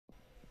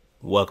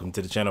Welcome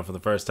to the channel for the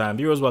first time.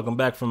 Viewers, welcome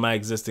back from my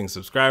existing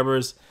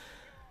subscribers.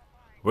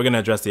 We're going to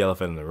address the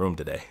elephant in the room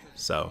today.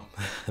 So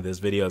this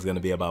video is going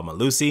to be about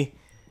Melusi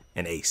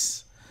and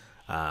Ace.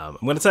 I'm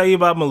going to tell you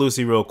about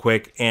Melusi real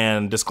quick,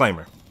 and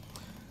disclaimer.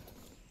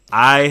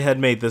 I had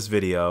made this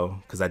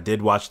video because I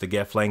did watch the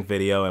Get Flanked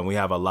video, and we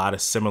have a lot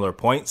of similar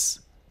points.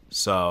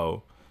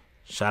 So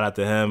shout out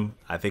to him.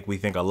 I think we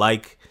think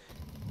alike.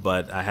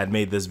 But I had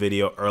made this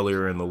video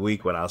earlier in the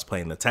week when I was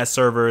playing the test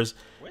servers.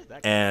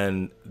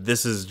 And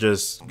this is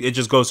it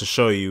just goes to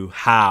show you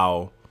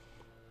how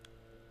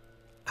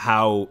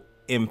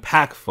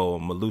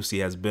impactful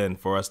Melusi has been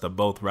for us to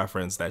both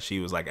reference that she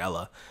was like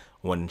Ella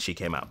when she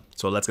came out.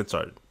 So let's get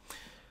started.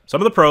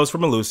 Some of the pros for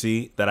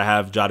Melusi that I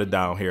have jotted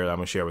down here that I'm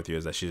going to share with you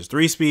is that she's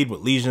 3-speed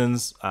with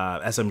lesions,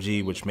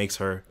 SMG, which makes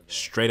her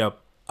straight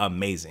up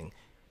amazing.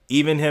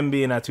 Even him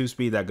being at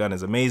 2-speed, that gun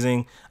is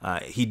amazing.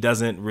 He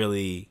doesn't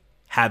really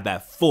have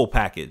that full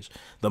package,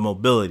 the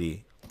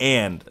mobility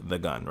and the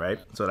gun, right?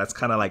 So that's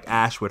kind of like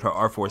Ash with her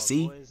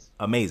R4C.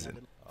 Amazing.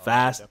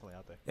 Fast,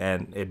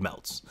 and it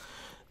melts.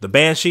 The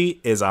Banshee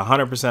is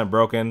 100%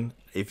 broken.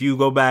 If you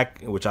go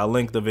back, which I'll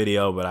link the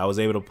video, but I was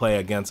able to play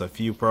against a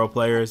few pro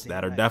players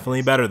that are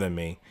definitely better than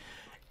me.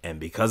 And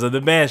because of the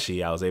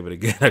Banshee, I was able to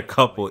get a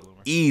couple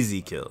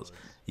easy kills.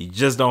 You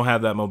just don't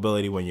have that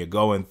mobility when you're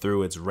going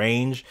through its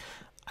range.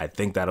 I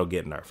think that'll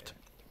get nerfed.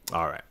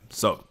 All right.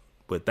 So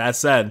with that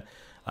said,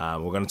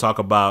 we're going to talk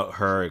about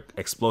her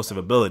explosive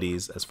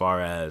abilities as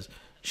far as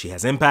she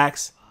has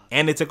impacts,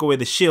 and they took away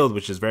the shield,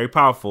 which is very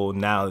powerful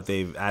now that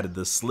they've added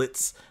the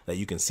slits that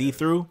you can see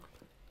through,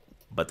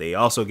 but they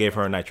also gave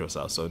her a nitro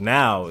cell. So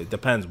now it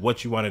depends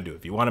what you want to do.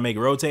 If you want to make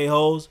rotate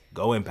holes,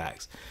 go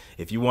impacts.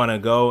 If you want to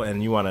go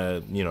and you want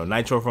to,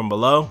 nitro from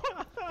below,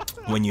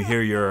 when you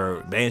hear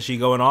your Banshee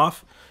going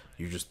off,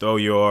 you just throw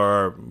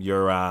your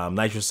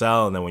nitro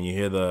cell, and then when you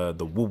hear the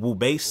woo woo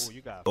bass,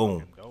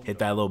 boom, hit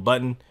that little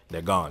button,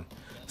 they're gone.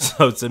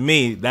 So to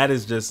me, that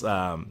is just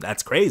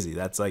that's crazy.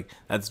 That's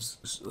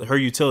her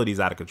utility is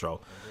out of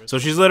control. So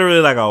she's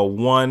literally like a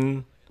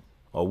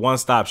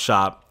one-stop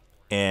shop,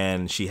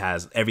 and she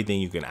has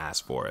everything you can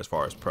ask for as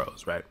far as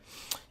pros, right?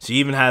 She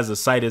even has a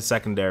sighted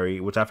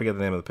secondary, which I forget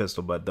the name of the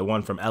pistol, but the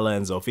one from Ella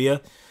and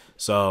Zofia.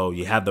 So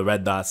you have the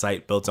red dot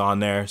sight built on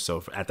there.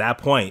 So at that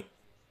point,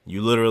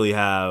 you literally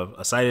have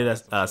a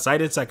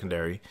sighted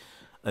secondary,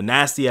 a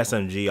nasty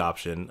SMG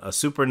option, a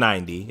Super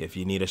 90 if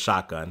you need a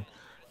shotgun,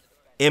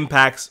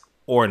 impacts,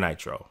 or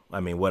nitro. I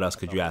mean, what else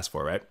could you ask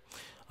for, right?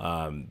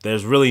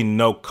 There's really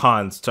no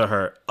cons to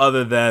her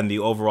other than the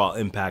overall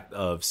impact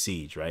of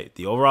Siege, right?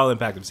 The overall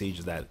impact of Siege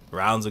is that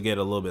rounds will get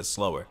a little bit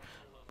slower.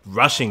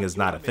 Rushing is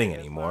not a thing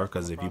anymore,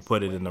 because if you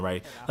put it in the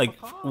right, like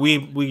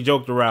we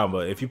joked around,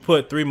 but if you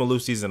put 3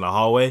 Melusis in the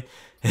hallway,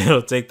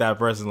 it'll take that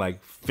person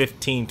like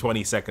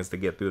 15-20 seconds to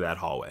get through that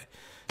hallway.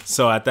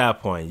 So at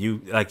that point, you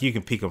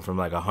can peek them from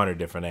like 100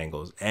 different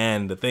angles.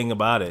 And the thing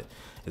about it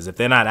is, if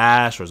they're not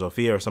Ash or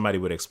Zofia or somebody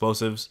with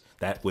explosives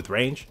that with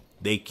range,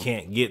 they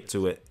can't get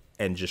to it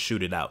and just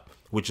shoot it out.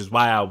 Which is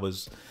why I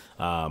was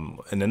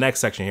in the next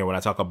section here, when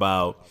I talk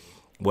about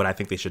what I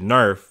think they should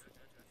nerf,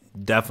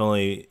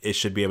 definitely it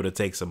should be able to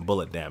take some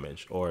bullet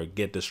damage or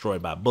get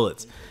destroyed by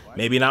bullets.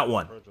 Maybe not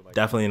one,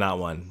 definitely not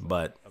one,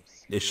 but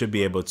it should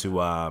be able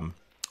to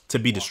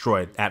be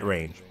destroyed at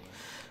range.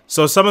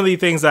 So some of the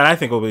things that I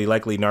think will be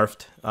likely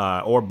nerfed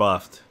or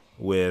buffed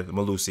with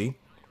Melusi,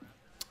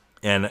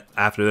 and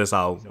after this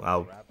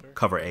I'll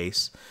cover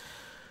Ace.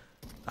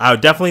 I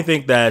would definitely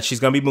think that she's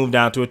going to be moved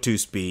down to a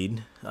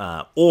 2-speed,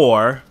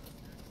 or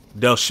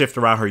they'll shift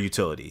around her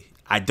utility.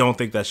 I don't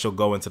think that she'll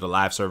go into the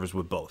live servers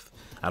with both.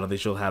 I don't think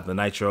she'll have the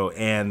nitro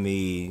and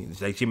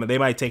they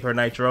might take her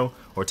nitro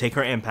or take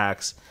her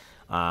impacts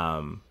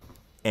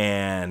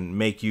and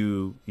make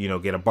you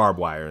get a barbed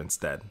wire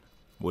instead,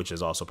 which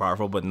is also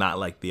powerful, but not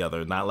like the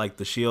other, not like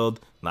the shield,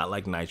 not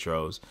like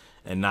nitros,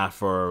 and not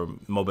for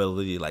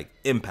mobility like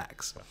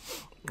impacts,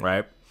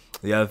 right?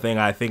 The other thing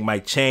I think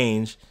might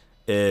change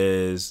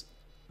is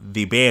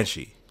the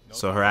Banshee.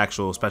 So her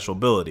actual special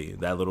ability,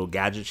 that little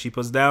gadget she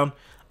puts down,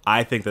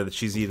 I think that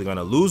she's either going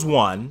to lose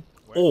one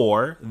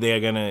or they're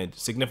going to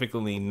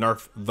significantly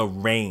nerf the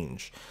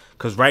range.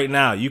 Because right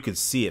now, you could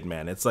see it,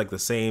 man. It's like the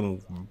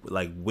same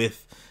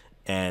width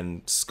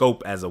and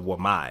scope as a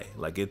Wamai.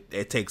 Like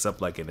it takes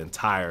up like an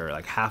entire,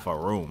 like half a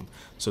room.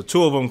 So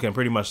 2 of them can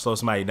pretty much slow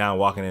somebody down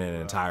walking in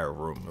an entire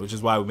room, which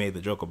is why we made the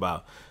joke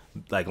about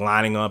like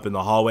lining up in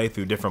the hallway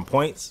through different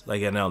points,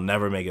 like, and they'll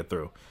never make it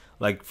through.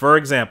 Like, for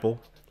example,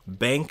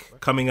 Bank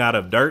coming out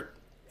of dirt.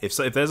 If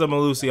there's a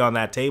Melusi on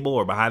that table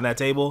or behind that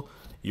table,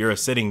 you're a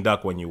sitting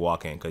duck when you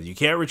walk in, because you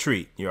can't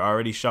retreat. You're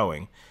already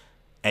showing.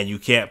 And you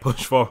can't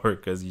push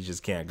forward because you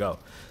just can't go.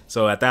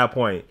 So at that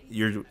point,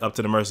 you're up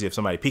to the mercy of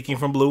somebody peeking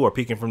from blue or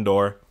peeking from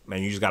door,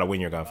 and you just got to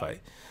win your gunfight.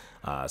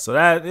 So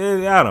that, I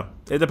don't know.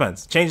 It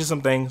depends. Changes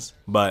some things,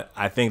 but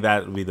I think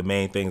that would be the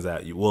main things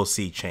that you will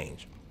see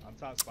change.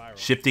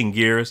 Shifting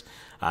gears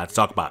to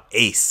talk about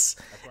Ace.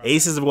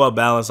 Ace is a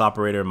well-balanced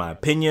operator in my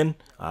opinion.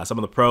 Some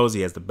of the pros,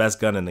 he has the best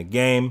gun in the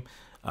game.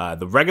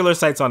 The regular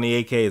sights on the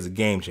AK is a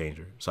game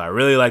changer. So I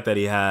really like that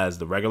he has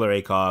the regular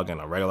ACOG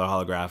and a regular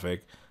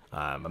holographic.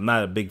 I'm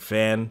not a big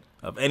fan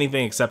of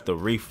anything except the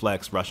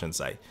reflex Russian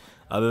sight.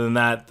 Other than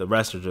that, the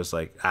rest are just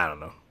like, I don't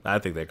know. I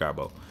think they're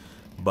garbo.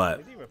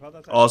 But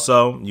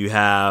also, you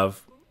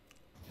have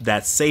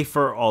that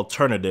safer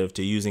alternative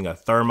to using a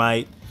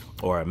Thermite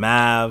or a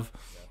Mav.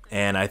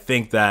 And I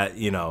think that,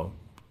 you know,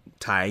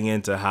 tying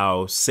into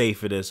how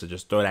safe it is to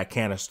just throw that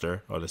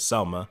canister or the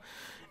Selma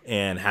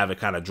and have it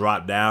kind of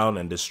drop down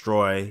and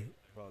destroy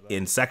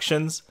in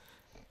sections,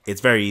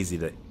 it's very easy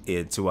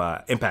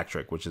to impact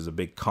trick, which is a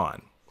big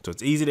con. So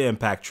it's easy to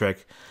impact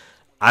trick.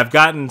 I've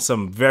gotten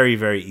some very,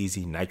 very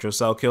easy nitro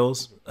cell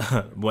kills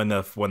when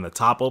the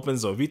top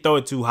opens. So if you throw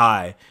it too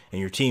high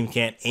and your team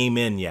can't aim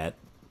in yet,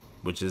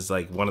 which is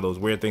like one of those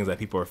weird things that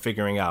people are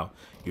figuring out,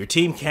 your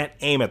team can't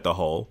aim at the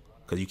hole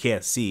because you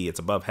can't see, it's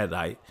above head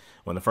height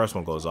when the first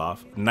one goes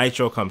off.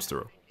 Nitro comes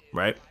through,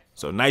 right?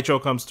 So nitro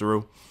comes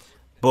through,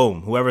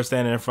 boom, whoever's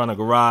standing in front of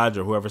garage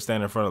or whoever's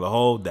standing in front of the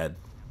hole, dead.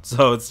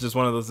 So it's just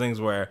one of those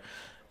things where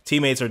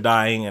teammates are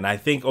dying, and I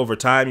think over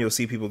time you'll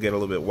see people get a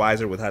little bit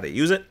wiser with how to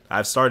use it.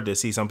 I've started to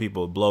see some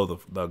people blow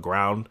the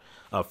ground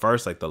up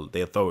first, like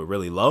they throw it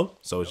really low,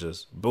 so it's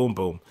just boom,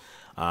 boom.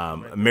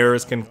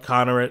 Mirrors can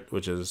counter it,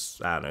 which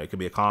is, I don't know, it could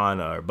be a con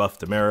or buff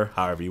to mirror,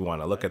 however you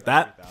want to look at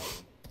that.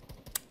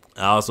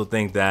 I also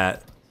think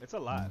that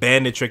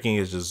bandit tricking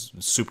is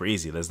just super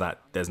easy. There's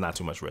not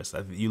too much risk.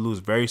 You lose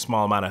very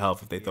small amount of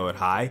health if they throw it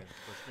high.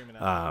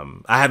 I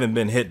haven't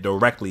been hit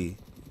directly,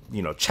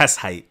 you know, chest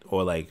height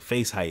or like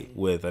face height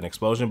with an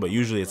explosion, but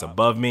usually it's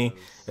above me.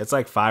 It's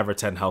like 5 or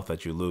 10 health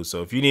that you lose.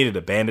 So if you needed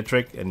a bandit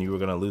trick and you were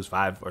gonna lose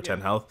 5 or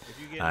 10 health,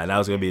 and that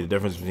was gonna be the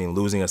difference between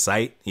losing a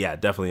sight, yeah,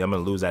 definitely I'm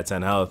gonna lose that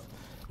 10 health,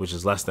 which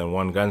is less than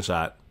 1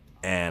 gunshot,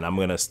 and I'm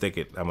gonna stick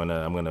it. I'm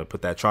gonna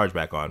put that charge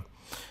back on.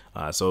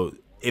 So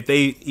if they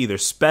either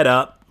sped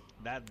up,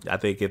 I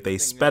think if they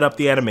sped up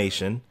the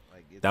animation,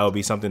 that would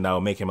be something that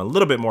would make him a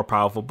little bit more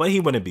powerful, but he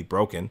wouldn't be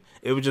broken.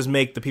 It would just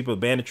make the people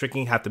bandit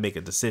tricking have to make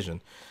a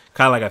decision.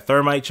 Kind of like a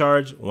Thermite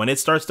charge. When it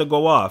starts to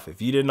go off,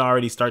 if you didn't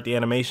already start the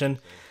animation,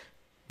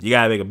 you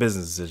got to make a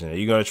business decision. Are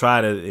you going to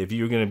try to, if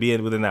you're going to be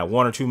within that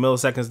 1 or 2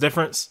 milliseconds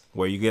difference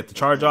where you get the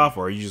charge off,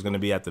 or are you just going to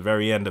be at the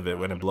very end of it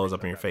when it blows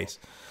up in your face?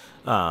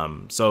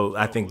 So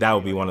I think that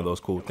would be one of those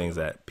cool things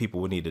that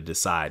people would need to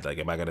decide. Like,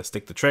 am I going to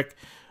stick the trick,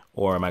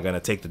 or am I going to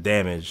take the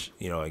damage,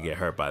 you know, and get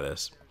hurt by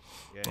this?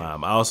 I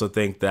also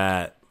think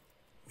that,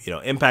 you know,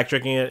 impact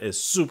tricking it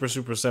is super,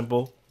 super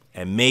simple,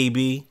 and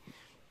maybe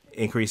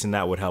increasing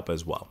that would help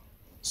as well.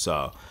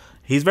 So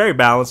he's very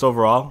balanced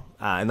overall,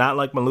 not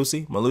like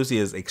Melusi. Melusi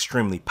is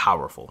extremely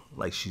powerful.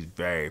 Like, she's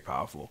very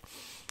powerful.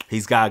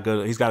 He's got a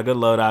good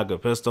loadout,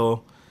 good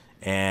pistol,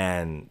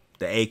 and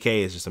the AK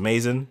is just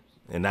amazing.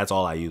 And that's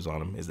all I use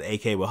on him is the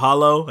AK with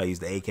hollow. I use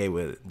the AK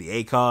with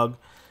the ACOG,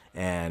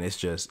 and it's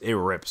just, it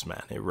rips,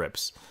 man. It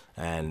rips.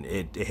 And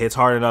it hits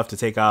hard enough to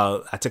take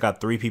out, I took out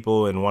 3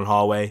 people in one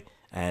hallway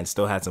and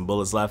still had some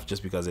bullets left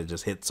just because it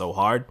just hit so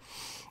hard.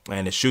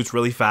 And it shoots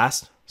really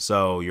fast.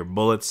 So your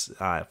bullets,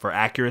 for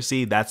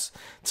accuracy, that's,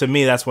 to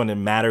me, that's when it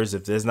matters.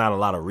 If there's not a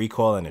lot of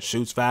recoil and it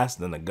shoots fast,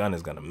 then the gun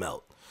is going to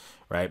melt,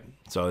 right?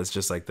 So it's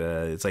just like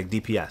it's like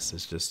DPS.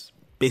 It's just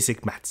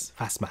basic maths,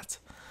 fast maths.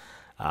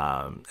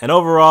 And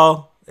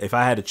overall, if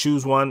I had to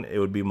choose one, it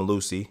would be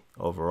Melusi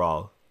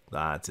overall.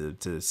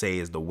 To say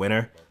is the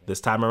winner this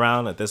time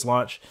around at this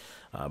launch.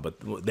 But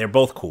they're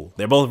both cool.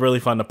 They're both really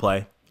fun to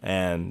play,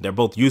 and they're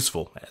both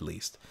useful, at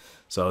least.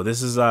 So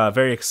this is a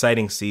very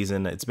exciting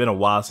season. It's been a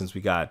while since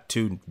we got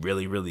 2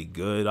 really, really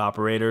good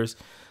operators.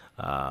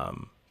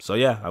 So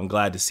yeah, I'm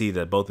glad to see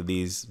that both of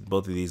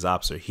these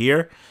ops are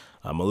here.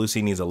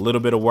 Melusi needs a little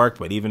bit of work,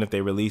 but even if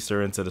they release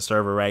her into the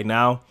server right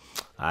now,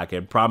 I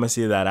can promise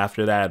you that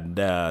after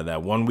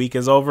that 1 week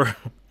is over,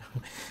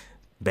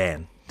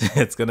 ban.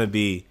 It's gonna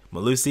be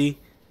Melusi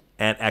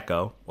and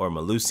Echo, or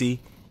Melusi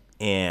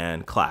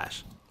and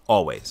Clash,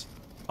 always,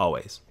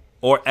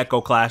 or Echo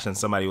Clash, and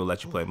somebody will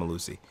let you play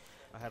Melusi.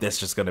 That's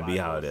just gonna be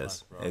how it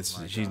is.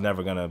 She's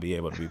never gonna be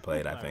able to be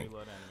played, I think.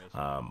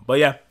 But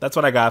yeah, that's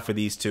what I got for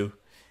these 2,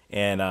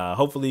 and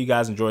hopefully you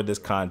guys enjoyed this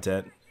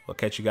content. We'll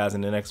catch you guys in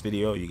the next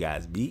video. You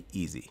guys be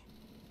easy.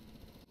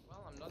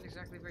 Well, I'm not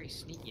exactly very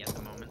sneaky at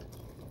the moment.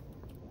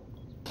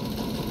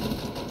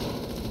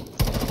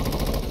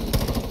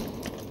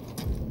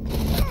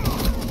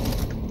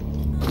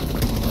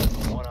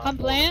 Come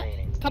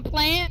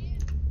plant.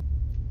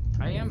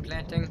 I am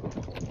planting.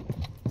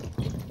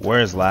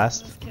 Where is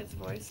last? This kid's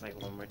voice like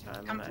one more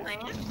time. Come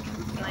plant.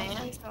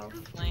 Plant.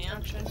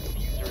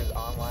 User is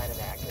online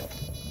and active.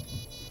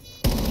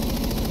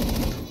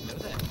 Know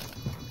that.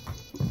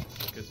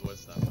 What kid's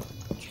voice that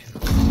much?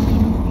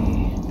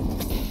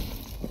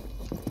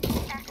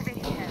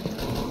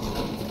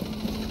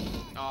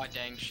 Oh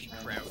dang, she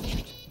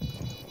crouched.